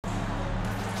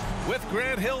With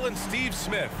Grant Hill and Steve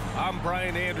Smith, I'm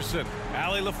Brian Anderson.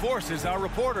 Allie LaForce is our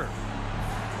reporter.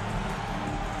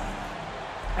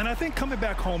 And I think coming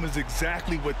back home is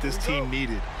exactly what this team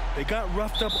needed. They got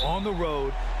roughed up on the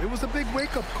road. It was a big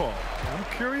wake-up call. I'm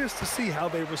curious to see how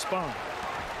they respond.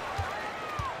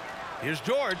 Here's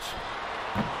George.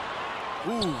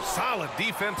 Ooh, solid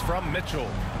defense from Mitchell.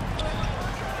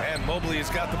 And Mobley has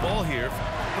got the ball here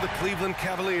for the Cleveland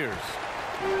Cavaliers.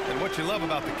 And what you love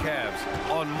about the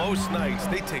Cavs, on most nights,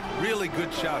 they take really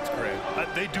good shots, Greg.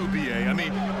 They do, B.A. I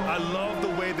mean, I love the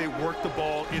way they work the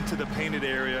ball into the painted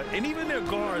area. And even their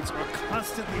guards are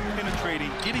constantly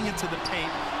penetrating, getting into the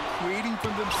paint, creating for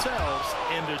themselves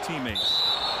and their teammates.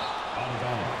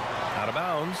 Out of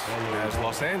bounds as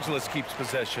Los Angeles keeps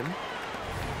possession.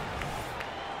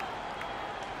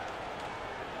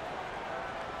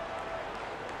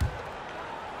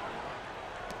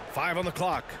 Five on the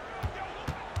clock.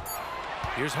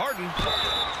 Here's Harden.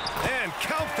 And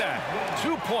count that.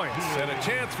 2 points and a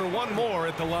chance for one more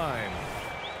at the line.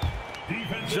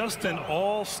 Just an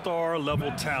all-star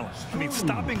level talent. I mean,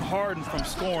 stopping Harden from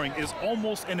scoring is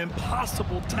almost an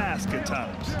impossible task at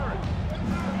times.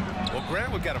 Well,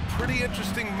 Grant, we've got a pretty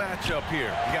interesting matchup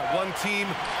here. You got one team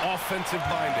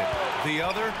offensive-minded, the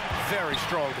other very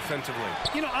strong defensively.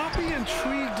 You know, I'll be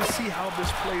intrigued to see how this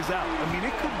plays out. I mean,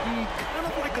 it could be kind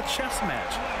of like a chess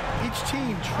match. Each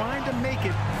team trying to make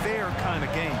it their kind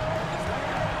of game.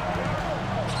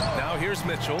 Now here's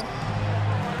Mitchell.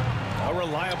 A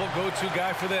reliable go-to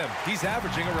guy for them. He's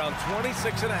averaging around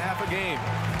 26.5 a game.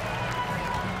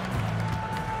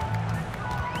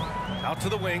 Out to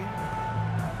the wing.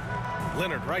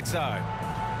 Leonard, right side.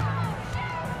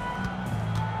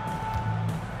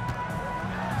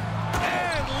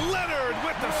 And Leonard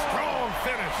with the strong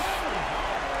finish.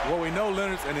 Well, we know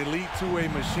Leonard's an elite two-way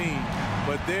machine,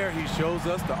 but there he shows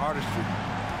us the artistry.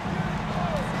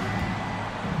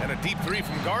 And a deep three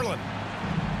from Garland.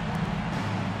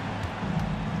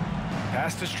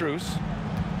 Pass to Strus.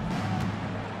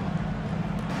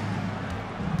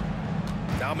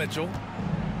 Now Mitchell.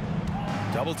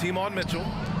 Double team on Mitchell.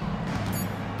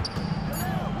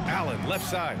 Allen, left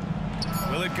side.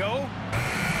 Will it go?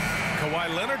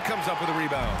 Kawhi Leonard comes up with a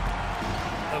rebound.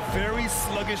 A very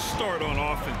sluggish start on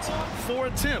offense. 4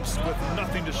 attempts with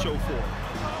nothing to show for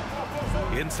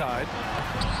it. Inside.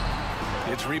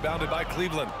 It's rebounded by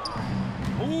Cleveland.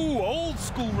 Ooh, old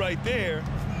school right there.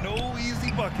 No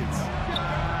easy buckets.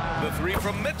 The three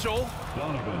from Mitchell.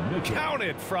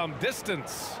 Counted from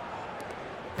distance.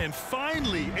 And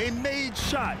finally, a made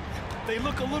shot. They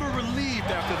look a little relieved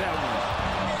after that one.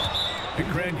 And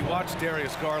Grant, you watch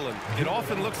Darius Garland. It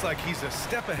often looks like he's a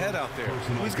step ahead out there.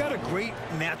 Well, he's got a great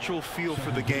natural feel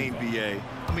for the game, B.A.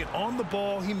 I mean, on the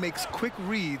ball, he makes quick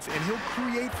reads, and he'll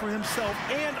create for himself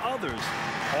and others.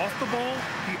 Off the ball,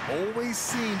 he always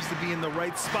seems to be in the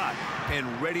right spot and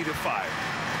ready to fire.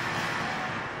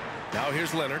 Now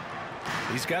here's Leonard.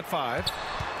 He's got 5.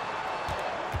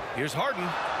 Here's Harden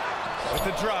with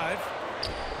the drive.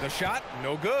 The shot,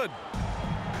 no good.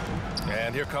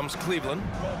 And here comes Cleveland.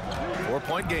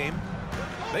 4-point game.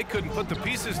 They couldn't put the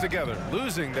pieces together,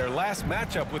 losing their last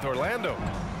matchup with Orlando.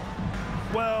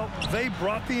 Well, they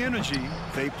brought the energy.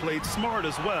 They played smart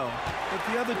as well,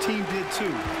 but the other team did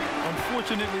too.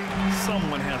 Unfortunately,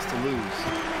 someone has to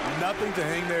lose. Nothing to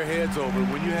hang their heads over.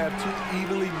 When you have 2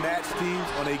 evenly matched teams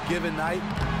on a given night,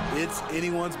 it's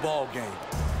anyone's ball game.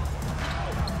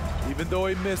 Even though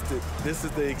he missed it, this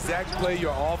is the exact play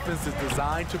your offense is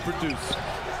designed to produce.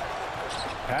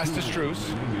 Pass to Strus.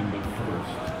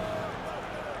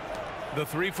 The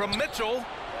three from Mitchell.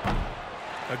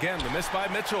 Again, the miss by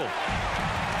Mitchell.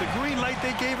 The green light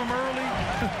they gave him early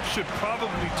should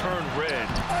probably turn red.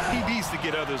 He needs to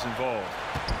get others involved.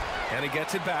 And he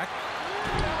gets it back.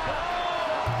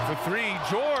 For 3,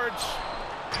 George.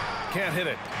 Can't hit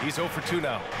it. He's 0 for 2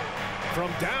 now. From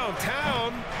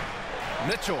downtown,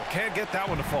 Mitchell can't get that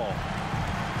one to fall.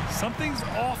 Something's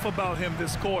off about him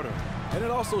this quarter. And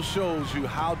it also shows you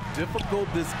how difficult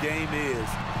this game is.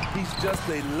 He's just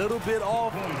a little bit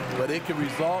off, but it can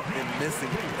result in missing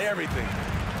everything.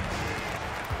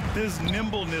 His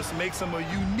nimbleness makes him a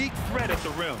unique threat at the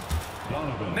rim.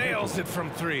 Nails it from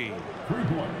 3.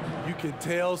 You can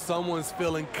tell someone's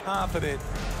feeling confident.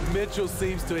 Mitchell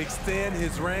seems to extend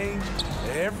his range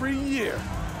every year.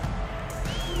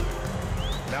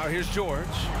 Now here's George.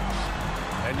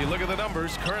 And you look at the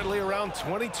numbers, currently around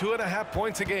 22.5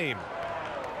 points a game.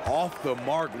 Off the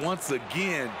mark once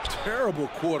again. Terrible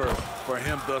quarter for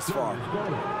him thus far.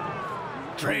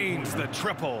 Drains the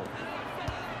triple.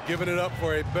 Giving it up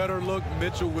for a better look,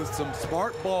 Mitchell with some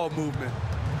smart ball movement.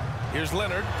 Here's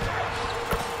Leonard.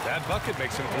 That bucket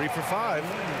makes him 3 for 5.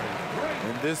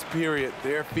 In this period,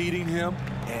 they're feeding him,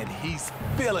 and he's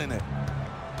feeling it.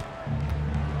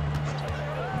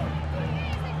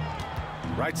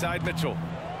 Right side, Mitchell.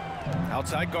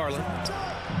 Outside, Garland.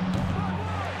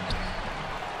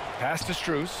 Pass to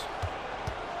Strus.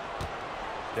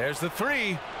 There's the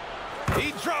 3.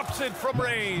 He drops it from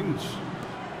range.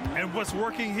 And what's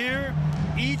working here,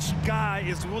 each guy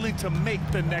is willing to make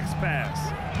the next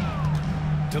pass.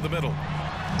 To the middle.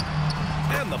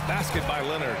 And the basket by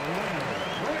Leonard.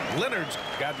 Leonard's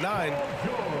got 9.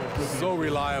 So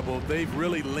reliable. They've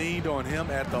really leaned on him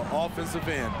at the offensive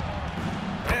end.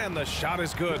 And the shot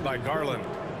is good by Garland.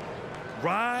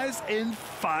 Rise and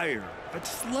fire. I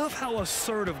just love how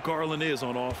assertive Garland is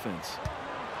on offense.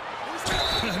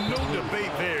 No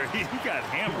debate there. He got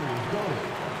hammered.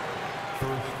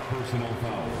 First personal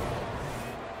foul.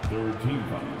 Third team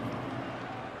foul.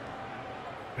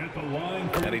 At the line.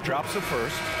 And he drops it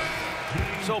first.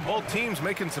 So both teams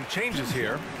making some changes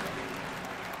here.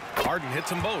 Harden hits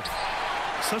them both.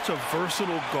 Such a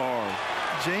versatile guard.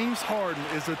 James Harden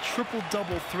is a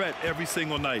triple-double threat every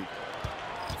single night.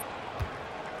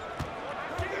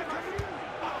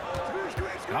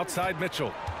 Outside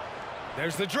Mitchell.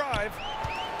 There's the drive.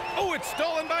 Oh, it's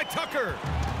stolen by Tucker.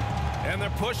 And they're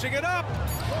pushing it up.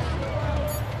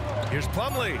 Here's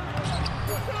Plumlee.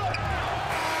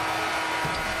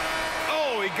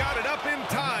 Oh, he got it up in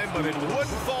time, but it wouldn't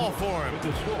fall for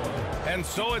him. And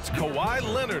so it's Kawhi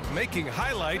Leonard making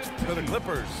highlights for the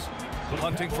Clippers.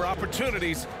 Hunting for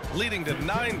opportunities, leading to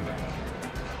 9.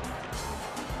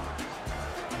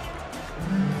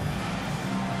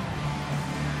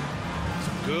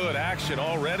 Good action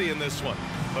already in this one,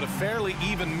 but a fairly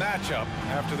even matchup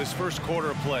after this first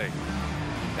quarter of play.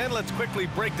 And let's quickly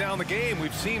break down the game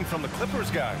we've seen from the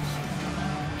Clippers guys.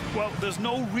 Well, there's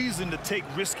no reason to take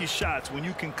risky shots when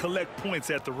you can collect points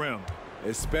at the rim.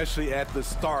 Especially at the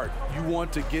start. You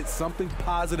want to get something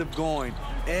positive going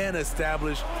and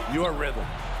establish your rhythm.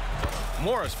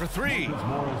 Morris for 3.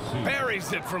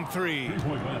 Buries it from 3.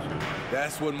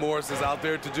 That's what Morris is out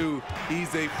there to do.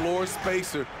 He's a floor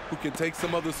spacer who can take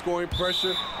some of the scoring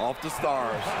pressure off the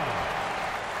stars.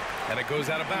 And it goes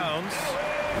out of bounds.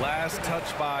 Last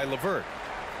touch by LeVert.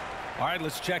 All right,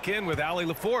 let's check in with Allie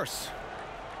LaForce.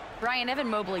 Brian, Evan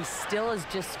Mobley still is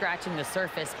just scratching the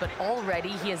surface, but already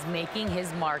he is making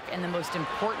his mark in the most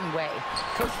important way.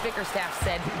 Coach Bickerstaff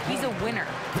said he's a winner.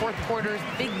 Fourth quarter's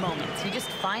big moments. He just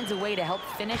finds a way to help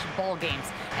finish ball games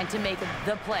and to make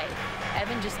the play.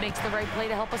 Evan just makes the right play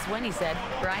to help us win, he said.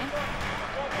 Brian?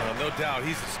 No doubt.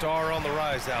 He's a star on the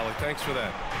rise, Allie. Thanks for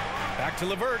that. Back to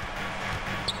LeVert.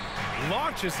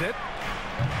 Launches it.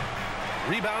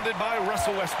 Rebounded by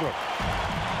Russell Westbrook.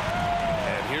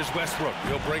 And here's Westbrook.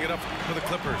 He'll bring it up for the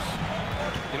Clippers.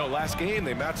 You know, last game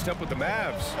they matched up with the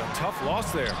Mavs. A tough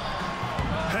loss there.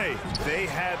 Hey, they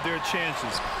had their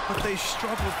chances, but they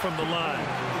struggled from the line.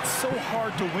 It's so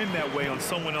hard to win that way on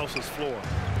someone else's floor.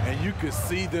 And you could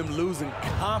see them losing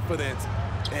confidence,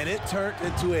 and it turned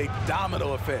into a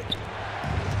domino effect.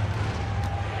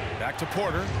 Back to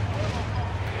Porter.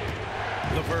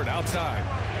 LeVert outside.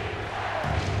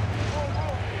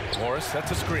 Morris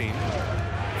sets a screen.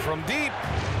 From deep.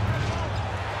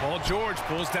 Paul George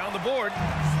pulls down the board.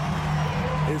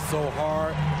 It's so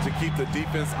hard to keep the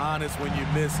defense honest when you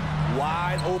miss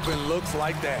wide open looks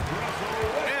like that.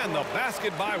 And the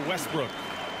basket by Westbrook.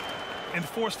 And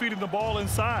force feeding the ball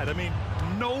inside. I mean,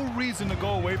 no reason to go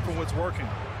away from what's working.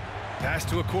 Pass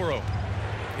to Okoro.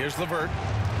 Here's LeVert.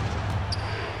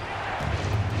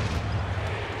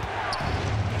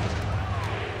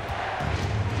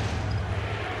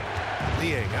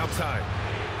 Liang outside.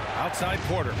 Outside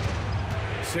Porter.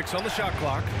 6 on the shot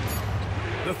clock.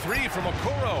 The 3 from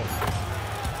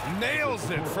Okoro. Nails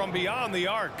it from beyond the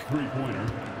arc. Three-pointer.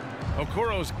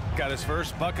 Okoro's got his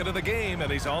first bucket of the game,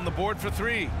 and he's on the board for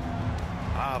 3.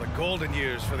 Ah, the golden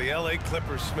years for the LA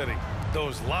Clippers, Smitty.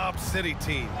 Those Lob City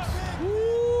teams.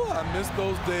 Ooh, I miss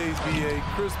those days, B.A.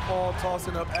 Chris Paul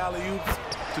tossing up alley-oops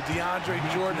to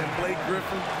DeAndre Jordan and Blake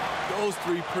Griffin. Those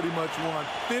 3 pretty much won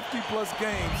 50-plus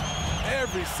games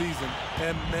every season,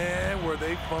 and man, were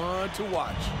they fun to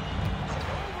watch.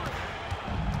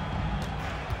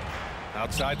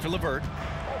 Outside for LeVert.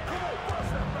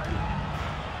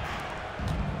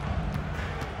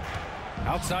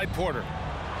 Outside Porter.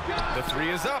 The 3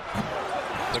 is up.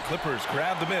 The Clippers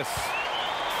grab the miss.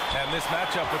 And this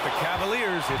matchup with the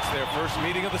Cavaliers, it's their first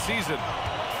meeting of the season.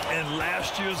 And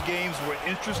last year's games were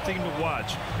interesting to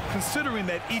watch, considering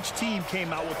that each team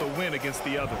came out with a win against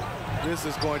the other. This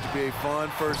is going to be a fun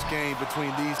first game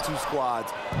between these two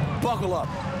squads. Buckle up.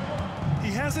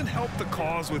 He hasn't helped the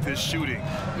cause with his shooting,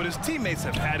 but his teammates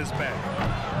have had his back.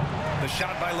 The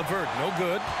shot by LeVert, no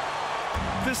good.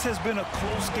 This has been a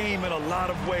close game in a lot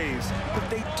of ways, but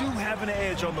they do have an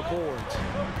edge on the boards.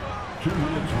 2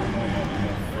 minutes remaining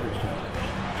in the first half.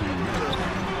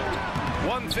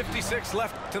 1:56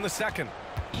 left in the second.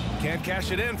 Can't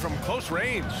cash it in from close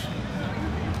range.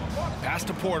 Pass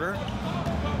to Porter.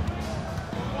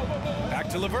 Back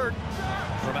to LeVert.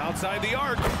 From outside the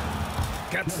arc.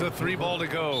 Gets the 3 ball to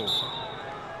go.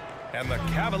 And the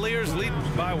Cavaliers lead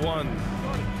by 1.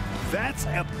 That's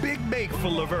a big make for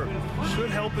LeVert.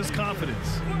 Should help his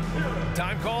confidence.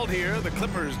 Time called here. The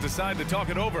Clippers decide to talk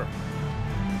it over.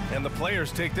 And the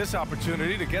players take this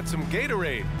opportunity to get some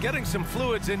Gatorade. Getting some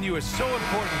fluids in you is so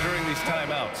important during these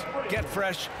timeouts. Get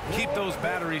fresh, keep those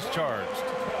batteries charged.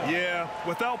 Yeah,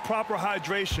 without proper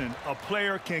hydration, a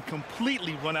player can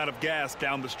completely run out of gas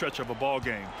down the stretch of a ball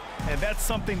game. And that's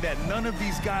something that none of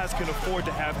these guys can afford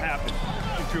to have happen.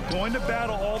 If you're going to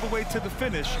battle all the way to the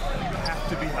finish, you have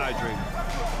to be hydrated.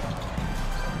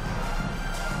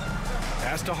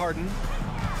 Pass to Harden.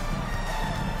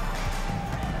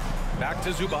 Back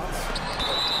to Zubac.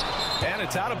 And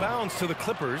it's out of bounds to the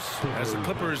Clippers as the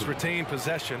Clippers retain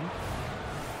possession.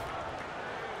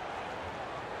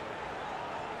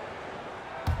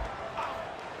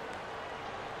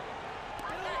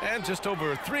 And just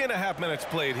over 3.5 minutes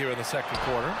played here in the second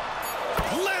quarter.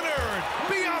 Leonard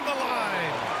beyond the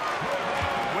line.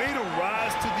 Way to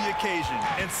rise to the occasion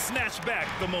and snatch back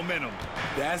the momentum.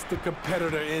 That's the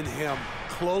competitor in him.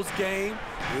 Close game.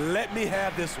 Let me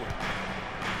have this one.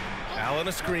 Allen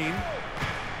a screen.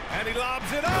 And he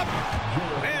lobs it up.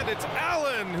 And it's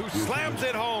Allen who slams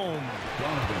it home.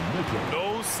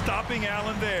 No stopping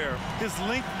Allen there. His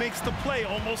length makes the play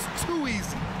almost too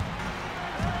easy.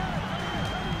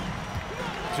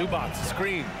 Zubac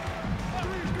screen.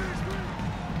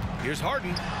 Here's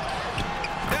Harden.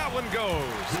 That one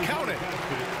goes. Count it.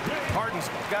 Harden's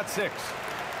got 6.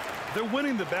 They're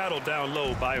winning the battle down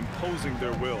low by imposing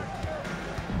their will.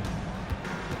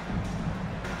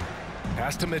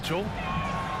 Pass to Mitchell.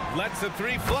 Lets the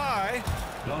 3 fly.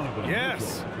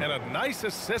 Yes, and a nice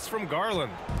assist from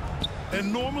Garland.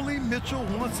 And normally Mitchell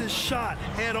wants his shot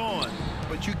head on,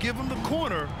 but you give him the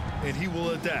corner and he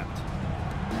will adapt.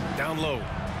 Down low.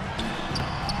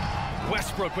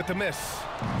 Westbrook with the miss.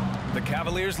 The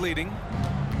Cavaliers leading.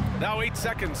 Now 8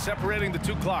 seconds separating the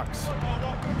 2 clocks.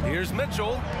 Here's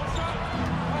Mitchell.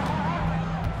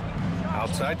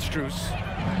 Outside Strus.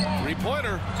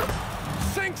 3-pointer.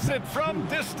 Sinks it from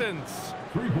distance.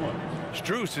 3 points.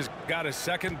 Strus has got his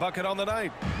second bucket on the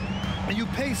night. And you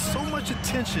pay so much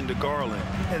attention to Garland,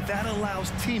 and that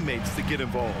allows teammates to get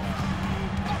involved.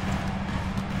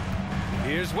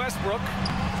 Here's Westbrook.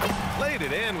 Played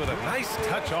it in with a nice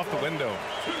touch off the window.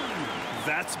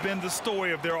 That's been the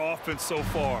story of their offense so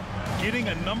far, getting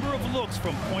a number of looks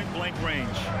from point-blank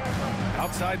range.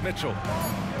 Outside Mitchell.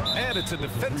 And it's a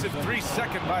defensive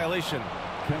 3-second violation.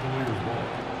 Cavaliers ball.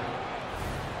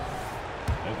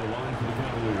 At the line for the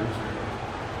Cavaliers,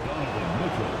 Donovan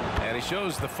Mitchell. And he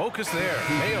shows the focus there.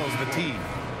 Nails the tee.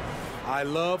 I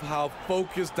love how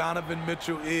focused Donovan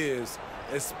Mitchell is,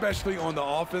 especially on the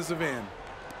offensive end.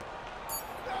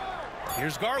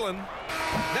 Here's Garland.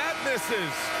 That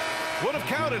misses. Would have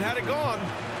counted had it gone.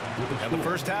 And the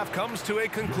first half comes to a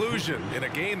conclusion in a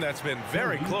game that's been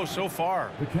very close so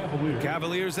far. The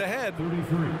Cavaliers ahead,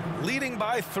 33. leading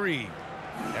by 3.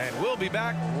 And we'll be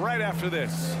back right after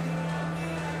this.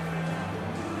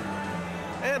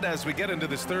 And as we get into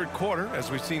this third quarter, as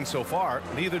we've seen so far,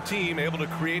 neither team able to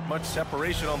create much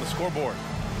separation on the scoreboard.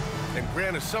 And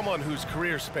Grant, as someone whose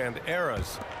career spanned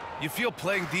eras, you feel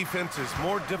playing defense is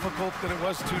more difficult than it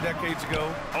was 2 decades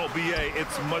ago? Oh, BA,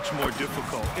 it's much more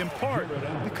difficult, in part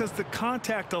because the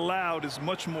contact allowed is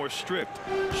much more strict.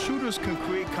 Shooters can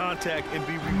create contact and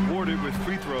be rewarded with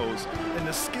free throws, and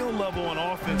the skill level on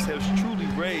offense has truly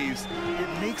raised. It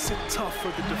makes it tough for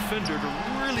the defender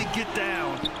to really get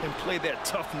down and play that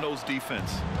tough-nosed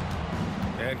defense.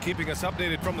 And keeping us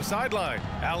updated from the sideline,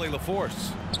 Allie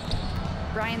LaForce.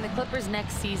 Brian, the Clippers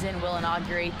next season will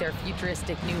inaugurate their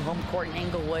futuristic new home court in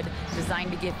Inglewood, designed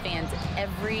to give fans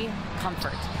every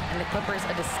comfort, and the Clippers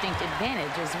a distinct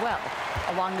advantage as well.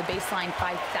 Along the baseline,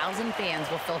 5,000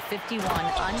 fans will fill 51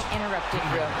 uninterrupted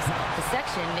rooms. The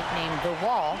section, nicknamed The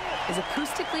Wall, is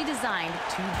acoustically designed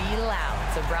to be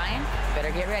loud. So, Brian,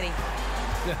 better get ready.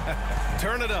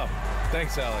 Turn it up.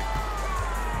 Thanks, Allie.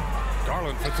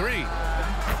 Garland for 3.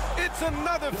 It's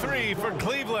another 3 for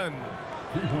Cleveland.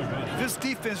 This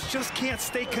defense just can't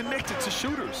stay connected to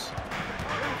shooters.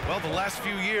 Well, the last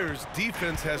few years,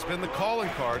 defense has been the calling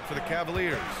card for the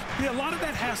Cavaliers. Yeah, a lot of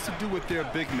that has to do with their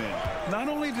big men. Not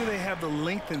only do they have the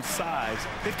length and size,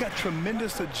 they've got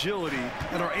tremendous agility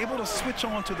and are able to switch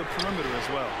on to the perimeter as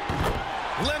well.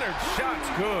 Leonard's shot's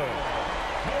good.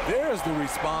 There's the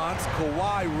response.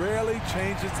 Kawhi rarely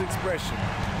changes expression,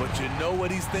 but you know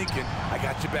what he's thinking. I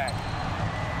got your back.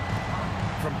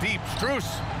 From deep, Strus.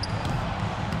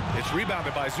 It's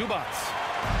rebounded by Zubac.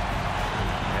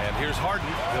 And here's Harden.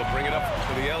 He'll bring it up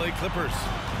for the LA Clippers.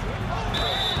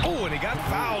 Oh, and he got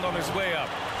fouled on his way up.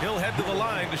 He'll head to the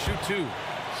line to shoot 2.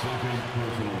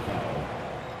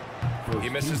 He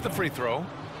misses the free throw.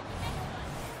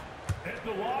 At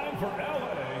the line for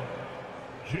LA,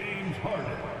 James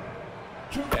Harden.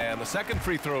 And the second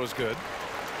free throw is good.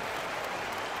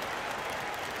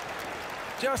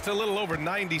 Just a little over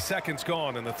 90 seconds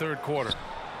gone in the third quarter.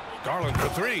 Garland for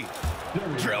 3.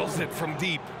 Drills it from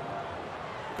deep.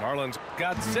 Garland's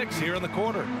got 6 here in the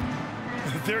quarter.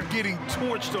 They're getting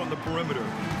torched on the perimeter.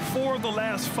 4 of the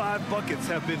last 5 buckets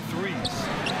have been threes.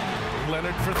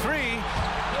 Leonard for 3.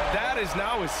 That is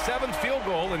now his 7th field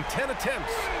goal in 10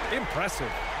 attempts.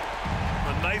 Impressive.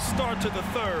 A nice start to the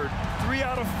third. 3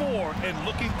 out of 4 and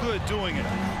looking good doing it.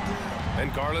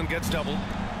 And Garland gets doubled.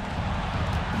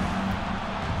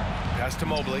 Pass to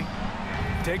Mobley.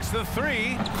 Takes the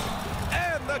 3.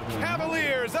 And the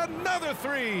Cavaliers, another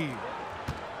 3.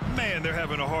 Man, they're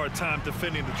having a hard time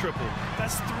defending the triple.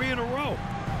 That's 3 in a row.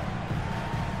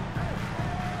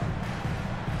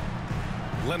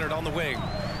 Leonard on the wing.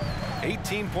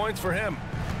 18 points for him.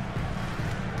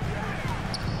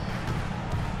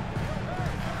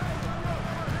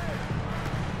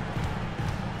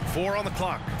 Four on the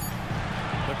clock.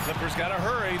 The Clippers got to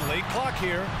hurry. Late clock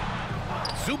here.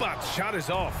 Zubac's shot is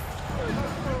off.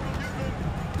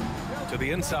 To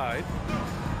the inside.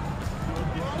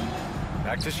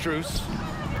 Back to Strus.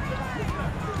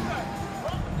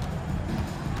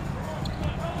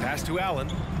 Pass to Allen.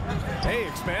 Hey,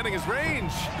 expanding his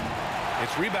range.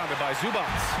 It's rebounded by Zubac.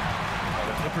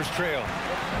 The Clippers trail.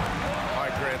 All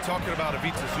right, Grant, talking about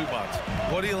Ivica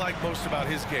Zubac, what do you like most about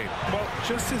his game? Well,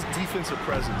 just his defensive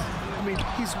presence. I mean,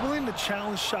 he's willing to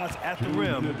challenge shots at the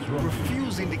rim,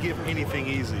 refusing to give anything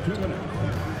easy.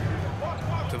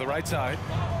 To the right side.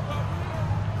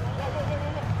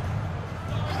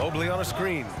 Mobley on a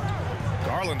screen.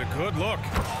 Garland, a good look.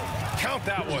 Count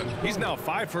that one. He's now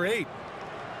 5 for 8.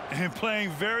 And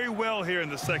playing very well here in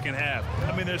the second half.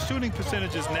 I mean, their shooting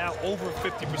percentage is now over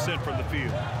 50% from the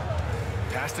field.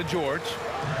 Pass to George.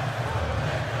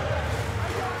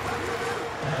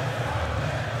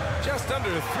 Just under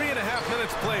 3.5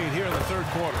 minutes played here in the third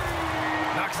quarter.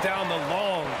 Knocks down the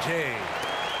long J.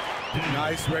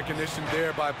 Nice recognition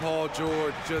there by Paul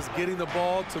George, just getting the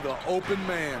ball to the open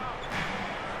man.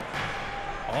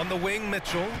 On the wing,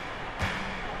 Mitchell.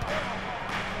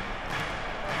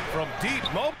 From deep,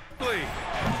 Mobley.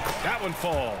 That one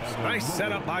falls. Nice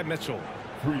setup by Mitchell.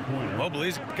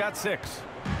 Mobley's got 6.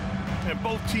 And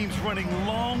both teams running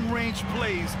long-range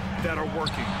plays that are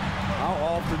working. How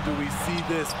often do we see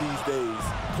this these days?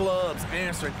 Clubs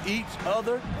answering each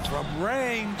other from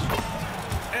range.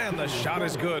 And the shot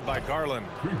is good by Garland.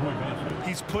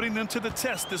 He's putting them to the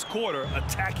test this quarter,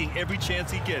 attacking every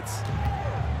chance he gets.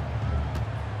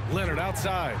 Leonard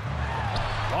outside.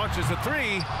 Launches a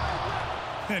 3.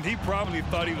 And he probably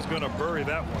thought he was going to bury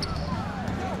that one.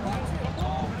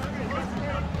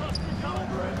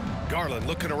 Garland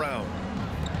looking around.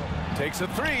 Takes a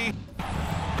 3.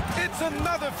 It's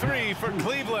another 3 for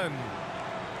Cleveland.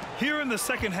 Here in the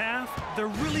second half, they're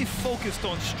really focused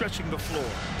on stretching the floor.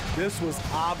 This was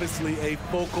obviously a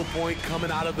focal point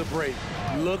coming out of the break.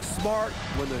 Look smart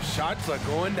when the shots are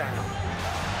going down.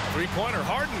 Three-pointer,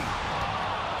 Harden.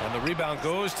 And the rebound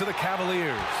goes to the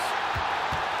Cavaliers.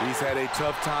 He's had a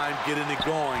tough time getting it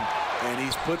going, and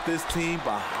he's put this team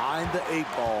behind the 8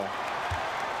 ball.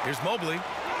 Here's Mobley.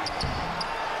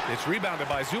 It's rebounded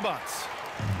by Zubac.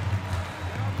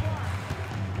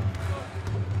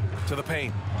 To the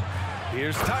paint.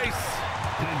 Here's Tice.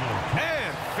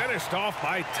 And finished off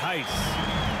by Tice.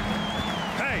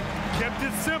 Hey, kept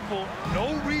it simple.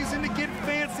 No reason to get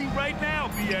fancy right now,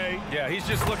 BA. Yeah, he's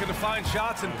just looking to find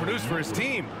shots and produce for his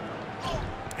team.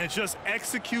 And just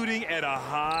executing at a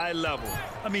high level.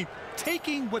 I mean,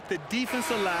 taking what the defense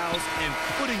allows and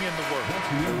putting in the work.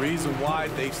 The reason why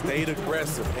they've stayed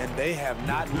aggressive, and they have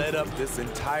not let up this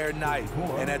entire night.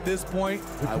 And at this point,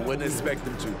 I wouldn't expect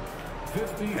them to.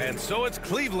 And so it's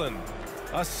Cleveland.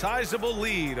 A sizable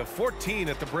lead of 14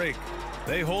 at the break.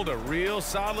 They hold a real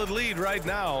solid lead right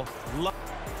now.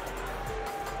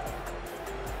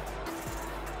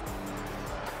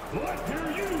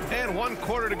 And 1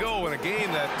 quarter to go in a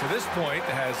game that, to this point,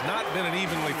 has not been an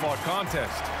evenly fought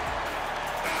contest.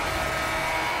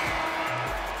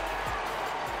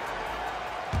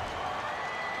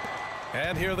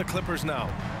 And here are the Clippers now.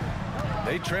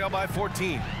 They trail by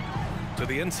 14. To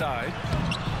the inside.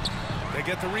 They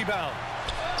get the rebound.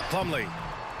 Plumlee.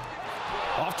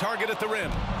 Off target at the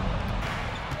rim.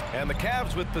 And the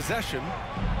Cavs with possession.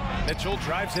 Mitchell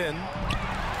drives in.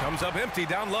 Comes up empty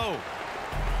down low.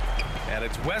 And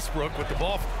it's Westbrook with the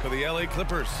ball for the LA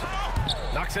Clippers.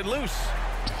 Knocks it loose.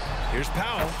 Here's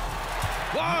Powell.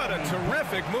 What a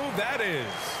terrific move that is.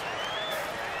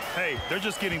 Hey, they're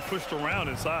just getting pushed around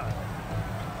inside.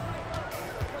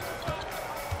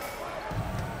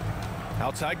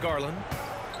 Outside Garland.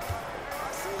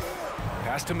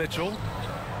 Pass to Mitchell.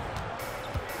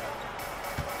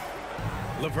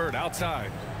 LeVert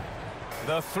outside.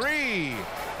 The three.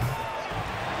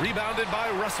 Rebounded by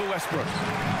Russell Westbrook.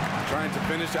 Trying to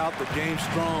finish out the game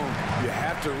strong. You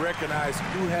have to recognize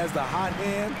who has the hot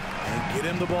hand and get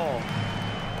him the ball.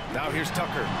 Now here's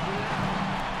Tucker.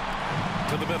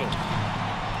 To the middle.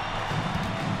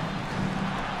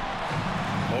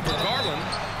 Over Garland.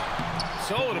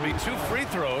 So it'll be 2 free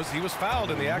throws. He was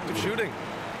fouled in the act of shooting.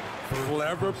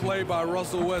 Clever play by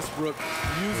Russell Westbrook,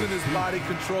 using his body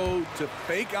control to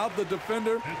fake out the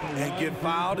defender and get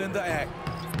fouled in the act.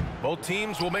 Both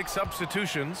teams will make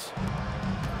substitutions.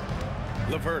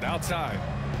 LeVert outside.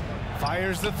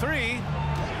 Fires the three.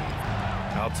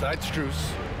 Outside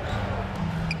Strus.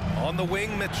 On the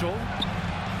wing, Mitchell.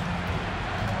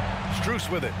 Strus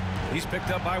with it. He's picked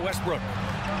up by Westbrook.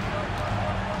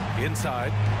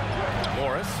 Inside.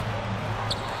 Morris.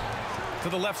 To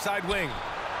the left side wing.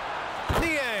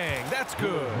 Niang, that's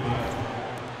good.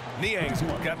 Niang's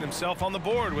gotten himself on the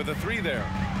board with a three there.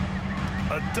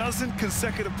 A dozen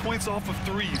consecutive points off of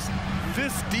threes.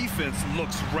 This defense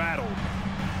looks rattled.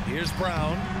 Here's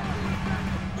Brown.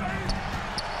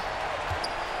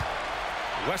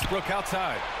 Westbrook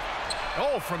outside.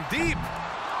 Oh, from deep.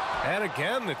 And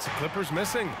again, it's the Clippers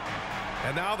missing.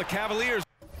 And now the Cavaliers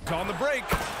on the break.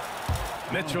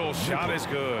 Mitchell's shot is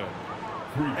good.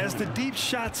 As the deep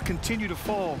shots continue to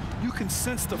fall, you can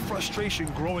sense the frustration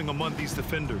growing among these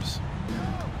defenders.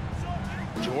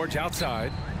 George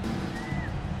outside.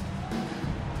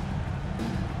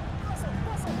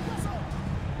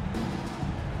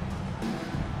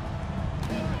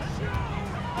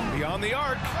 Beyond the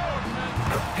arc.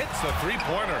 Hits a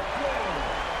three-pointer.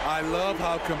 I love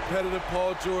how competitive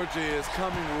Paul George is,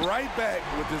 coming right back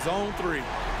with his own three.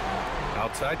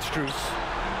 Outside Strus.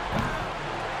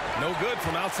 No good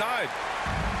from outside.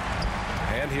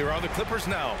 And here are the Clippers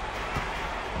now.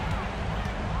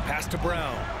 Pass to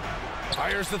Brown.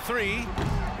 Fires the three.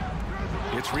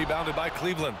 It's rebounded by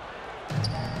Cleveland.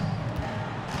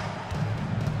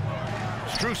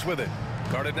 Strus with it.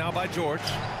 Guarded now by George.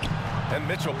 And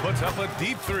Mitchell puts up a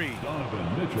deep three.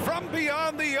 From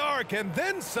beyond the arc and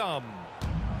then some.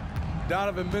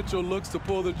 Donovan Mitchell looks to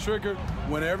pull the trigger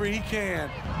whenever he can.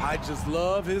 I just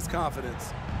love his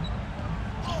confidence.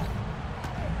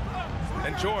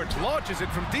 And George launches it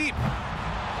from deep.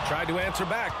 Tried to answer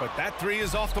back, but that three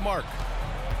is off the mark.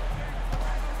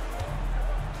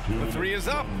 The three is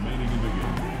up.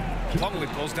 Plumlee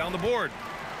pulls down the board.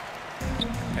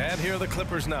 And here are the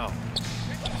Clippers now.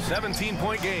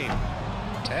 17-point game.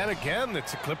 And again,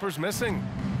 it's the Clippers missing.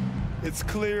 It's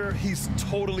clear he's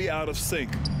totally out of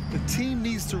sync. The team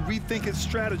needs to rethink its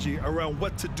strategy around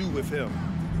what to do with him.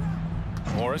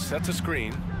 Morris sets a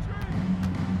screen.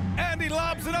 And he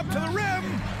lobs it up to the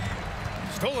rim.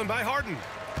 Stolen by Harden.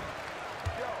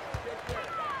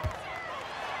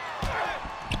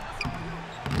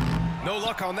 No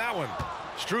luck on that one.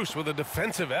 Strus with a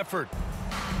defensive effort.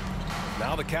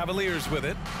 Now the Cavaliers with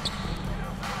it.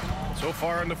 So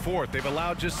far in the fourth, they've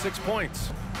allowed just 6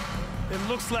 points. It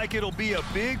looks like it'll be a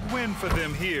big win for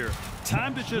them here.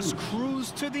 Time to just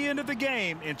cruise to the end of the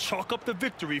game and chalk up the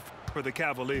victory for the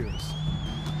Cavaliers.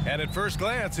 And at first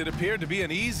glance, it appeared to be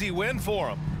an easy win for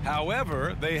them.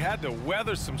 However, they had to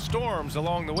weather some storms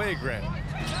along the way, Grant.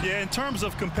 Yeah, in terms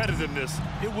of competitiveness,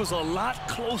 it was a lot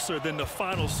closer than the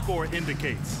final score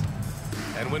indicates.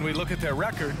 And when we look at their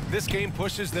record, this game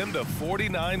pushes them to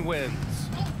 49 wins.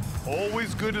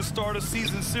 Always good to start a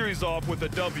season series off with a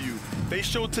W. They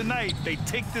showed tonight they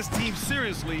take this team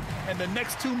seriously, and the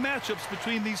next 2 matchups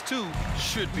between these two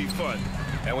should be fun.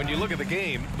 And when you look at the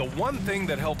game, the one thing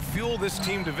that helped fuel this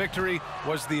team to victory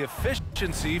was the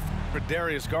efficiency for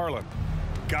Darius Garland.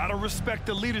 Gotta respect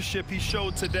the leadership he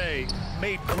showed today.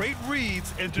 Made great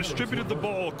reads and distributed the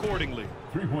ball accordingly.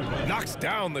 Knocks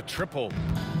down the triple.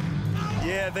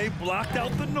 Yeah, they blocked out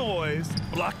the noise,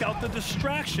 blocked out the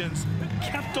distractions,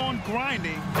 kept on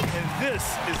grinding, and this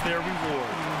is their reward.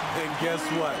 And guess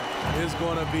what? It's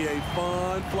going to be a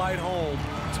fun flight home.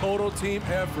 Total team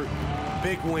effort.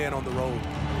 Big win on the road.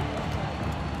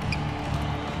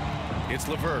 It's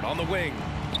LeVert on the wing.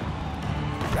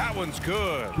 That one's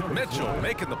good. Mitchell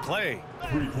making the play.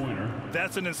 Three-pointer.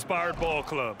 That's an inspired ball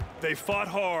club. They fought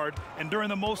hard, and during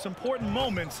the most important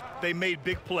moments, they made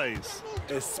big plays.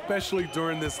 Especially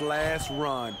during this last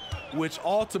run, which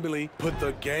ultimately put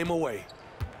the game away.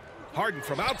 Harden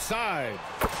from outside.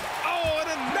 Oh,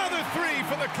 and another three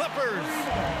for the Clippers.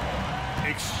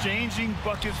 Exchanging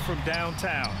buckets from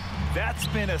downtown. That's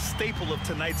been a staple of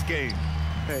tonight's game.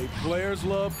 Hey, players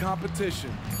love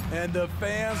competition, and the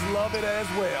fans love it as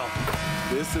well.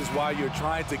 This is why you're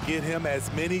trying to get him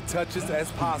as many touches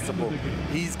as possible.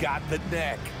 He's got the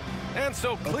neck. And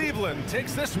so Cleveland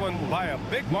takes this one by a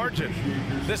big margin.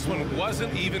 This one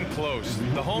wasn't even close.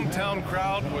 The hometown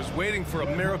crowd was waiting for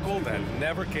a miracle that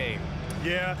never came.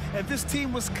 Yeah, and this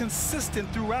team was consistent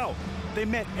throughout. They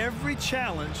met every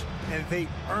challenge, and they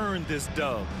earned this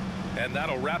dub. And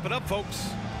that'll wrap it up, folks.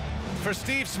 For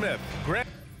Steve Smith, Grant